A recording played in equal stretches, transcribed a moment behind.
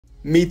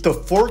Meet the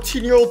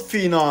 14-year-old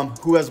phenom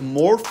who has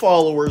more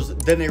followers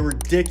than a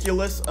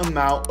ridiculous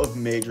amount of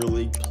major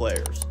league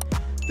players.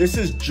 This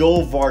is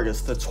Joel Vargas,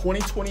 the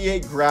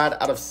 2028 grad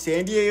out of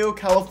San Diego,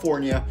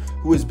 California,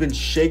 who has been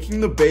shaking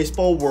the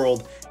baseball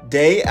world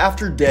day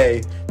after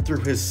day through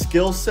his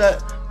skill set,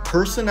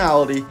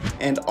 personality,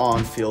 and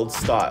on-field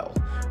style.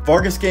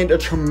 Vargas gained a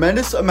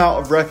tremendous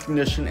amount of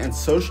recognition and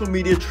social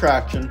media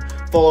traction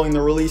following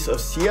the release of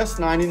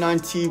CS99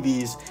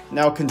 TV's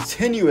now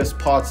continuous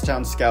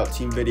Pottstown Scout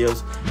Team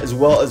videos, as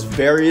well as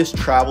various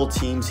travel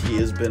teams he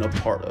has been a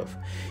part of.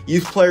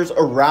 Youth players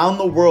around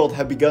the world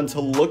have begun to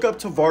look up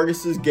to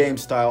Vargas's game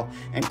style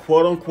and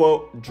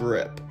quote-unquote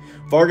drip.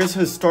 Vargas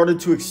has started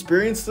to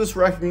experience this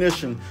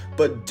recognition,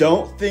 but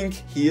don't think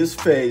he is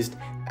fazed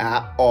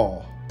at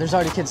all. There's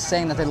already kids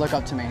saying that they look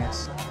up to me.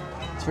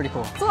 It's pretty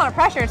cool. It's a lot of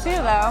pressure too,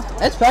 though.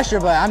 It's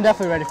pressure, but I'm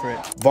definitely ready for it.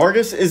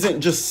 Vargas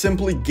isn't just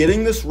simply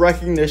getting this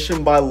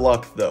recognition by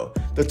luck, though.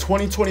 The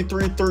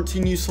 2023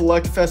 13U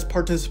Select Fest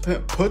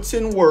participant puts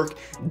in work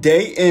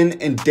day in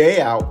and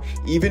day out,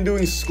 even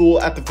doing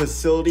school at the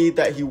facility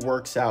that he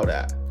works out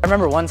at. I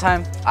remember one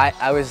time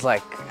I was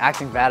like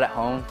acting bad at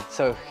home,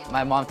 so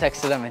my mom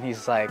texted him and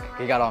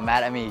he got all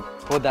mad at me,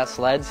 pulled that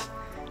sleds,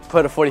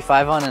 put a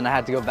 45 on, and I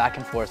had to go back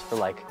and forth for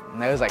it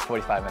was like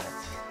 45 minutes.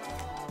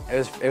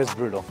 It was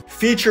brutal.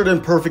 Featured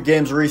in Perfect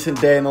Game's recent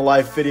day in the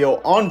life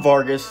video on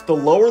Vargas, the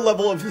lower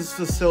level of his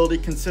facility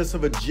consists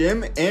of a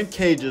gym and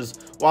cages,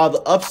 while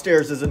the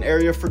upstairs is an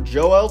area for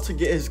Joel to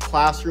get his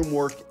classroom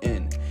work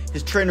in.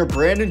 His trainer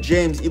Brandon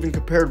James even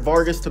compared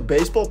Vargas to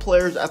baseball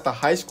players at the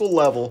high school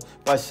level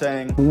by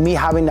saying, me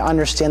having to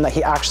understand that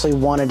he actually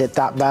wanted it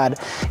that bad,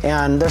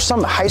 and there's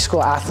some high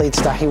school athletes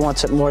that he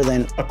wants it more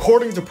than.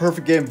 According to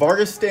Perfect Game,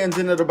 Vargas stands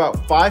in at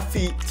about 5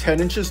 feet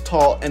 10 inches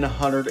tall and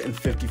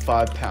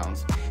 155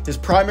 pounds. His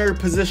primary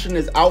position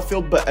is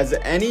outfield, but as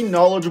any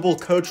knowledgeable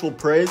coach will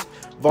praise,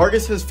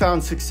 Vargas has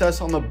found success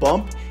on the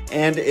bump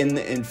and in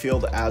the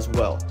infield as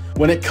well.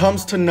 When it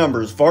comes to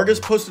numbers, Vargas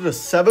posted a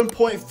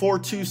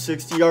 7.42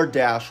 60-yard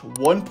dash,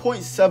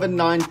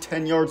 1.79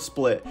 10-yard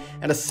split,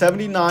 and a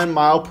 79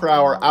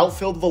 mile-per-hour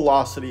outfield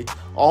velocity,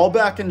 all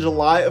back in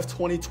July of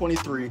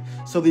 2023,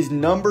 so these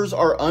numbers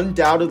are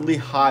undoubtedly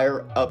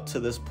higher up to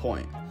this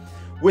point.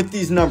 With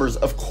these numbers,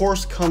 of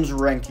course, comes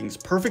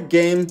rankings. Perfect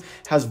Game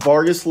has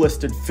Vargas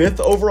listed 5th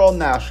overall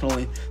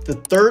nationally, the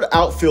 3rd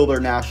outfielder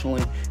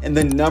nationally, and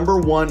the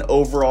 #1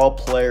 overall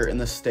player in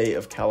the state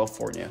of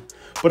California.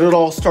 But it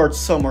all starts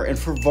somewhere, and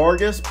for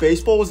Vargas,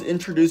 baseball was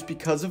introduced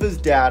because of his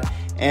dad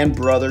and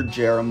brother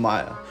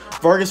Jeremiah.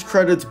 Vargas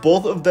credits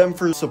both of them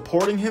for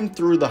supporting him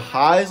through the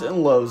highs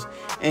and lows,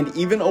 and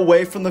even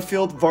away from the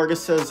field,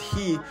 Vargas says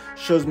he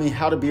shows me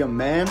how to be a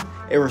man,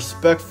 a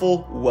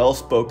respectful,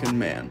 well-spoken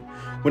man.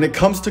 When it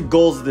comes to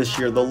goals this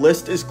year, the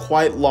list is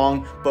quite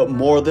long, but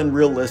more than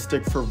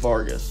realistic for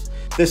Vargas.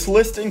 This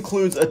list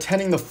includes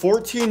attending the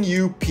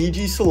 14U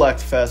PG Select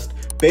Fest,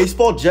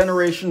 Baseball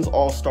Generations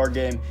All-Star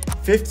Game,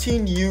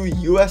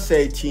 15U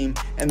USA Team,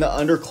 and the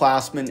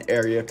Underclassmen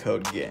Area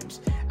Code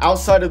Games.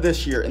 Outside of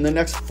this year, in the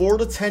next 4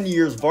 to 10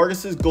 years,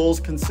 Vargas's goals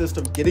consist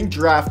of getting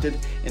drafted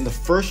in the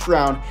 1st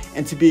round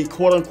and to be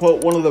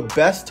quote-unquote one of the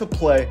best to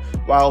play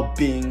while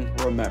being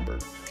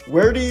remembered.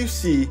 Where do you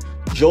see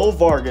Joel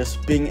Vargas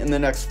being in the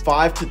next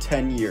 5 to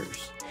 10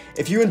 years?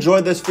 If you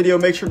enjoyed this video,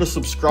 make sure to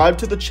subscribe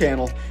to the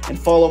channel and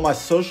follow my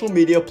social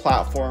media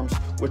platforms,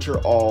 which are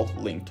all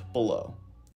linked below.